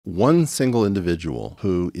one single individual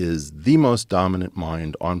who is the most dominant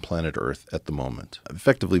mind on planet Earth at the moment,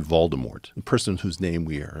 effectively Voldemort, a person whose name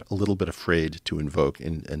we are a little bit afraid to invoke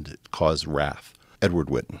and cause wrath. Edward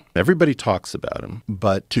Whitten. Everybody talks about him,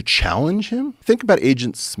 but to challenge him? Think about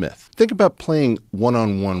Agent Smith. Think about playing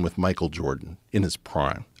one-on-one with Michael Jordan in his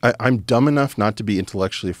prime. I'm dumb enough not to be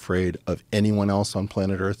intellectually afraid of anyone else on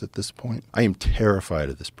planet Earth at this point. I am terrified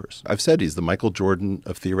of this person. I've said he's the Michael Jordan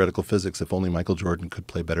of theoretical physics if only Michael Jordan could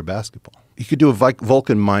play better basketball. You could do a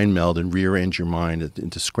Vulcan mind meld and rearrange your mind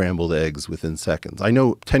into scrambled eggs within seconds. I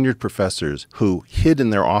know tenured professors who hid in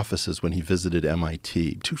their offices when he visited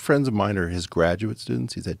MIT. Two friends of mine are his graduate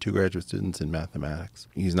students. He's had 2 graduate students in mathematics.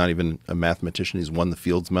 He's not even a mathematician. He's won the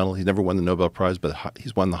Fields Medal. He's never won the Nobel Prize, but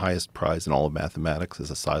he's won the highest prize in all of mathematics as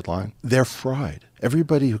a sideline. They're fried.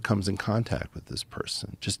 Everybody who comes in contact with this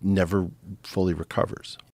person just never fully recovers.